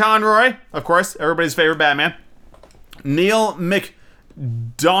Kevin Conroy, of course, everybody's favorite Batman. Neil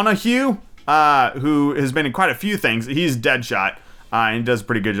McDonough, who has been in quite a few things. He's Deadshot, and he does a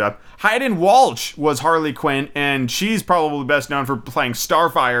pretty good job. Hayden Walsh was Harley Quinn, and she's probably best known for playing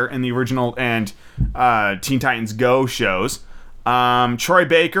Starfire in the original and Teen Titans Go shows. Troy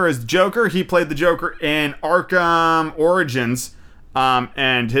Baker is Joker. He played the Joker in Arkham Origins,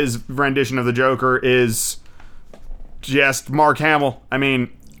 and his rendition of the Joker is just Mark Hamill. I mean,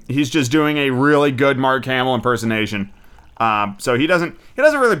 he's just doing a really good Mark Hamill impersonation. So he doesn't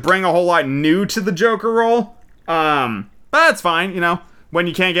really bring a whole lot new to the Joker role. But that's fine, you know. When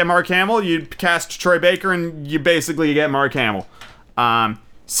you can't get Mark Hamill, you cast Troy Baker, and you basically get Mark Hamill.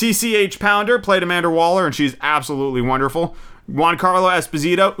 CCH Pounder played Amanda Waller, and she's absolutely wonderful. Giancarlo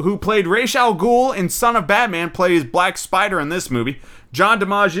Esposito, who played Ra's al Ghul in Son of Batman, plays Black Spider in this movie. John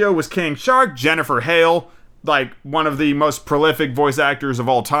DiMaggio was King Shark. Jennifer Hale, like one of the most prolific voice actors of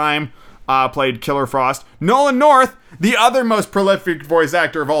all time, played Killer Frost. Nolan North, the other most prolific voice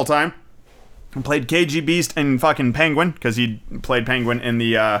actor of all time, played KG Beast and fucking Penguin, because he played Penguin in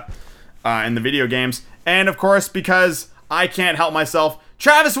the video games. And of course, because I can't help myself,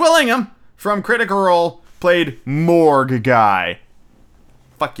 Travis Willingham from Critical Role played Morgue Guy.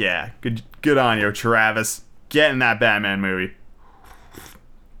 Fuck yeah. Good on you, Travis. Get in that Batman movie.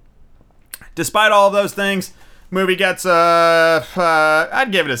 Despite all of those things, movie gets I'd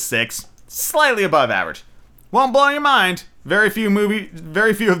give it a 6. Slightly above average. Won't blow your mind. Very few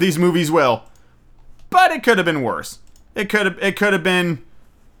of these movies will. But it could have been worse. It could have been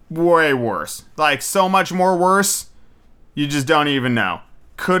way worse. Like, so much more worse, you just don't even know.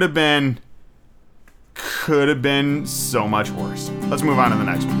 Could have been so much worse. Let's move on to the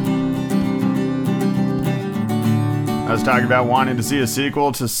next one. I was talking about wanting to see a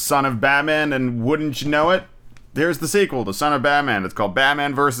sequel to Son of Batman, and wouldn't you know it? Here's the sequel to Son of Batman. It's called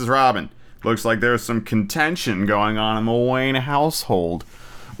Batman vs. Robin. Looks like there's some contention going on in the Wayne household.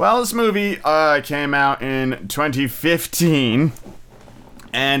 Well, this movie came out in 2015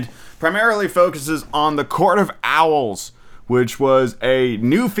 and primarily focuses on the Court of Owls, which was a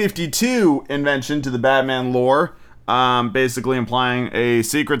new 52 invention to the Batman lore basically implying a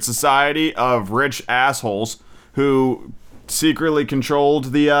secret society of rich assholes who secretly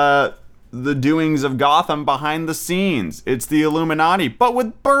controlled the doings of Gotham behind the scenes. It's the Illuminati, but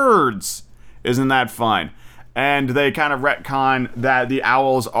with birds. Isn't that fun? And they kind of retcon that the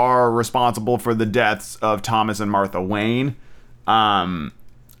owls are responsible for the deaths of Thomas and Martha Wayne. I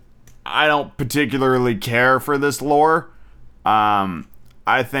don't particularly care for this lore.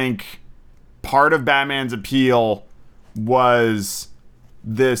 I think part of Batman's appeal was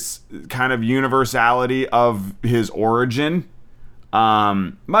this kind of universality of his origin.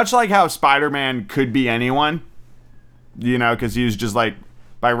 Much like how Spider-Man could be anyone, because he was just like,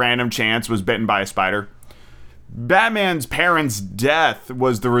 by random chance, was bitten by a spider. Batman's parents' death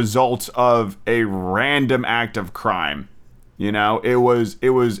was the result of a random act of crime. It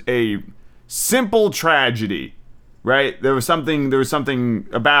was a simple tragedy, right? There was something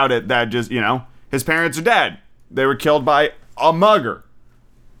about it that just, his parents are dead. They were killed by a mugger.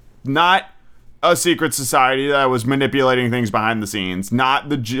 Not a secret society that was manipulating things behind the scenes. Not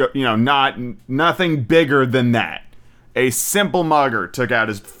nothing bigger than that. A simple mugger took out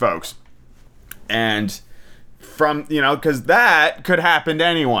his folks. And because that could happen to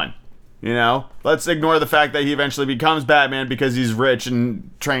anyone. Let's ignore the fact that he eventually becomes Batman because he's rich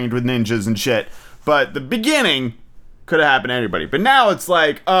and trained with ninjas and shit. But the beginning could have happened to anybody. But now it's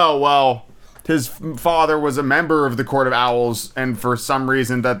like, oh, well, his father was a member of the Court of Owls, and for some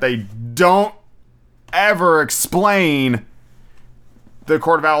reason that they don't ever explain, the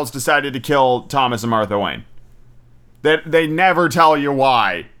Court of Owls decided to kill Thomas and Martha Wayne. They never tell you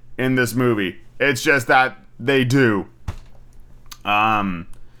why in this movie. It's just that they do.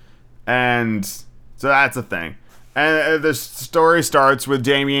 And so that's a thing. And the story starts with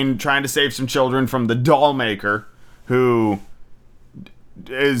Damian trying to save some children from the doll maker, who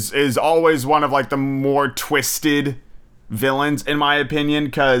is always one of like the more twisted villains, in my opinion,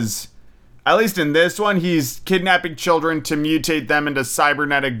 because at least in this one, he's kidnapping children to mutate them into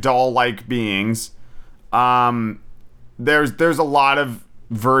cybernetic doll-like beings. There's a lot of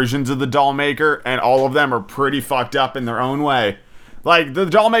versions of the doll maker, and all of them are pretty fucked up in their own way. Like, the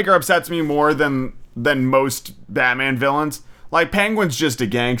doll maker upsets me more than most Batman villains. Like, Penguin's just a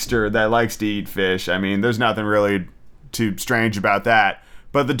gangster that likes to eat fish. I mean, there's nothing really too strange about that.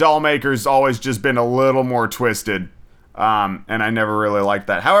 But the doll maker's always just been a little more twisted. And I never really liked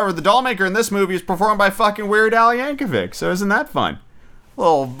that. However, the doll maker in this movie is performed by fucking Weird Al Yankovic, so isn't that fun?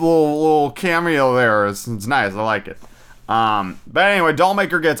 Little cameo there. It's nice. I like it. But anyway,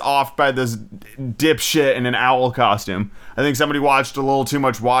 Dollmaker gets offed by this dipshit in an owl costume. I think somebody watched a little too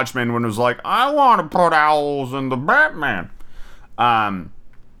much Watchmen when it was like, I want to put owls in the Batman. And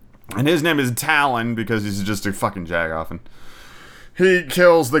his name is Talon because he's just a fucking jagoff. He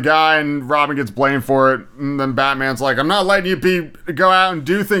kills the guy and Robin gets blamed for it. And then Batman's like, I'm not letting you go out and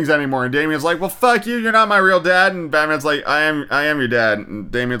do things anymore. And Damian's like, well, fuck you. You're not my real dad. And Batman's like, I am your dad. And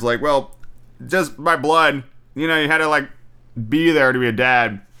Damian's like, well, just by blood. You had to like be there to be a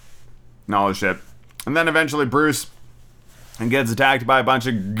dad and all this shit. And then eventually Bruce gets attacked by a bunch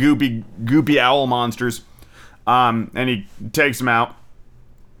of goopy owl monsters. And he takes him out.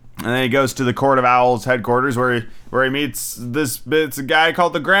 And then he goes to the Court of Owls headquarters where he meets it's a guy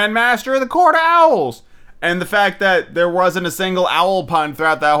called the Grand Master of the Court of Owls. And the fact that there wasn't a single owl pun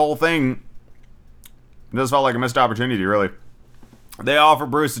throughout that whole thing, it just felt like a missed opportunity, really. They offer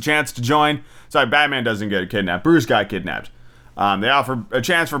Bruce a chance to join. Sorry, Batman doesn't get kidnapped. Bruce got kidnapped. They offer a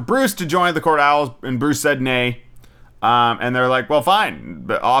chance for Bruce to join the Court of Owls, and Bruce said nay. And they're like, well, fine,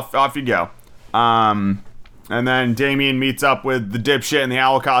 but off you go. And then Damian meets up with the dipshit in the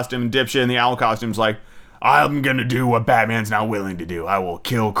owl costume, and dipshit in the owl costume's like, I'm gonna do what Batman's not willing to do. I will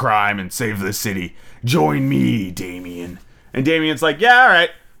kill crime and save the city. Join me, Damian. And Damian's like, yeah, all right.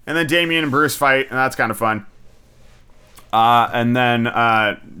 And then Damian and Bruce fight, and that's kind of fun. And then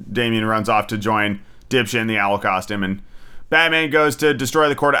Damian runs off to join dipshit in the owl costume, and Batman goes to destroy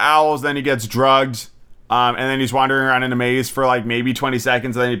the Court of Owls. Then he gets drugged, and then he's wandering around in a maze for like maybe 20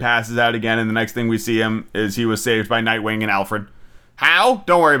 seconds, and then he passes out again, and the next thing we see him is he was saved by Nightwing and Alfred. How?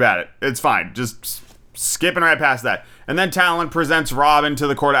 Don't worry about it. It's fine. Just skipping right past that. And then Talon presents Robin to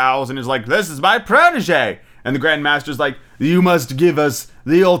the Court of Owls and is like, this is my protege. And the Grand Master's like, you must give us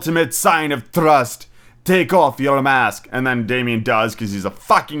the ultimate sign of trust. Take off your mask. And then Damian does, because he's a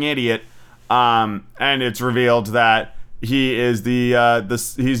fucking idiot. And it's revealed that he is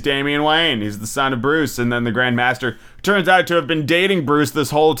he's Damian Wayne. He's the son of Bruce. And then the Grand Master turns out to have been dating Bruce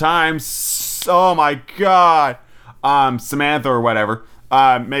this whole time. Oh my god. Samantha or whatever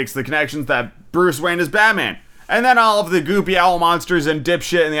makes the connections that Bruce Wayne is Batman. And then all of the goopy owl monsters and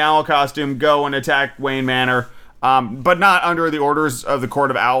dipshit in the owl costume go and attack Wayne Manor. but not under the orders of the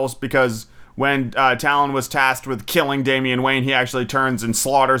Court of Owls, because when Talon was tasked with killing Damian Wayne, he actually turns and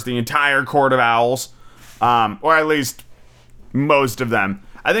slaughters the entire Court of Owls, or at least most of them.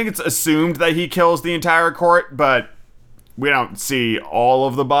 I think it's assumed that he kills the entire court, but we don't see all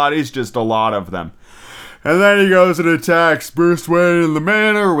of the bodies, just a lot of them. And then he goes and attacks Bruce Wayne in the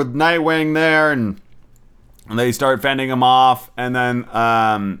manor with Nightwing there, and they start fending him off, and then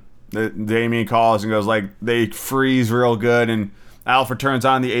Damian calls and goes like, they freeze real good, and Alfred turns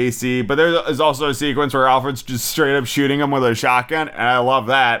on the AC, but there is also a sequence where Alfred's just straight up shooting him with a shotgun, and I love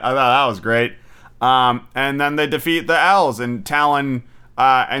that. I thought that was great. And then they defeat the Owls, and Talon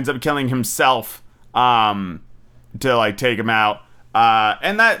ends up killing himself to like take him out.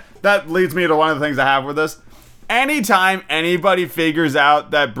 And that leads me to one of the things I have with this. Anytime anybody figures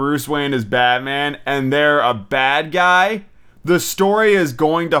out that Bruce Wayne is Batman and they're a bad guy, the story is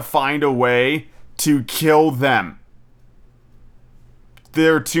going to find a way to kill them.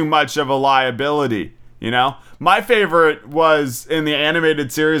 They're too much of a liability, you know? My favorite was in the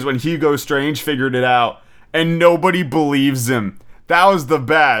animated series when Hugo Strange figured it out and nobody believes him. That was the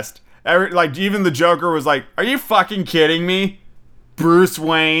best. Even the Joker was like, are you fucking kidding me? Bruce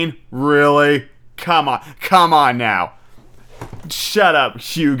Wayne? Really? Come on now. Shut up,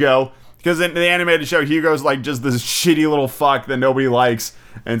 Hugo. Because in the animated show, Hugo's like just this shitty little fuck that nobody likes.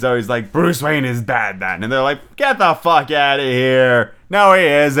 And so he's like, Bruce Wayne is bad then. And they're like, get the fuck out of here. No, he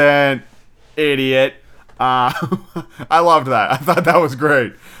isn't. Idiot. I loved that. I thought that was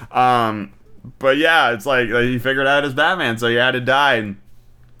great. But yeah, it's like he figured out his Batman, so he had to die. And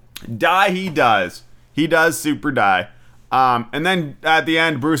die he does. He does super die. And then at the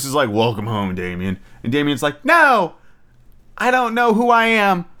end, Bruce is like, welcome home, Damian. And Damian's like, no, I don't know who I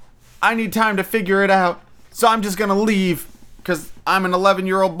am. I need time to figure it out. So I'm just going to leave because I'm an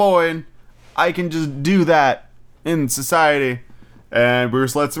 11-year-old boy and I can just do that in society. And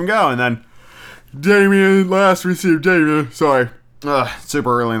Bruce lets him go. And then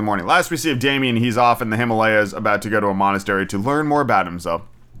super early in the morning. Last we see of Damian, he's off in the Himalayas about to go to a monastery to learn more about himself.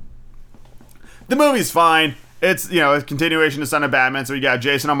 The movie's fine. It's, a continuation of Son of Batman. So we got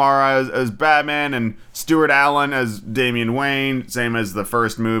Jason O'Mara as Batman and Stuart Allen as Damian Wayne, same as the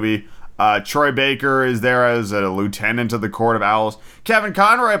first movie. Troy Baker is there as a lieutenant of the Court of Owls. Kevin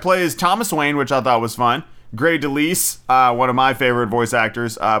Conroy plays Thomas Wayne, which I thought was fun. Gray DeLise, one of my favorite voice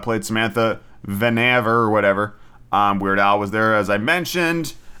actors, played Samantha Vanaver or whatever. Weird Al was there, as I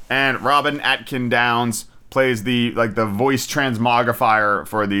mentioned. And Robin Atkin Downs plays the voice transmogrifier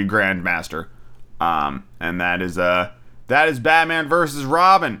for the Grandmaster. And that is Batman versus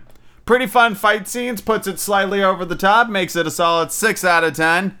Robin. Pretty fun fight scenes, puts it slightly over the top, makes it a solid 6 out of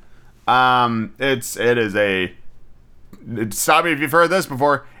 10. Stop me if you've heard this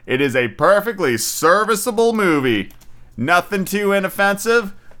before. It is a perfectly serviceable movie. Nothing too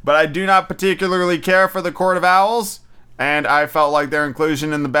inoffensive, but I do not particularly care for the Court of Owls, and I felt like their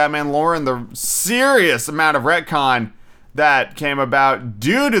inclusion in the Batman lore and the serious amount of retcon that came about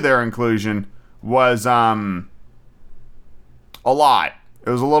due to their inclusion was a lot. It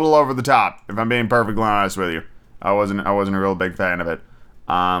was a little over the top, if I'm being perfectly honest with you. I wasn't a real big fan of it.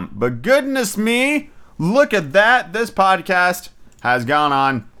 But goodness me, look at that. This podcast has gone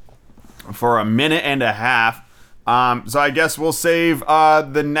on for a minute and a half. So I guess we'll save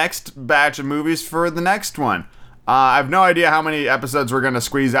the next batch of movies for the next one. I have no idea how many episodes we're going to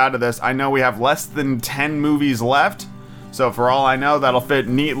squeeze out of this. I know we have less than 10 movies left. So for all I know, that'll fit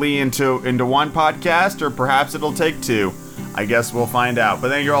neatly into one podcast, or perhaps it'll take 2. I guess we'll find out. But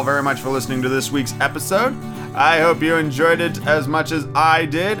thank you all very much for listening to this week's episode. I hope you enjoyed it as much as I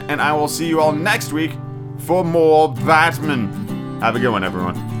did, and I will see you all next week for more Batman. Have a good one,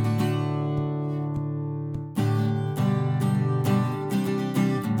 everyone.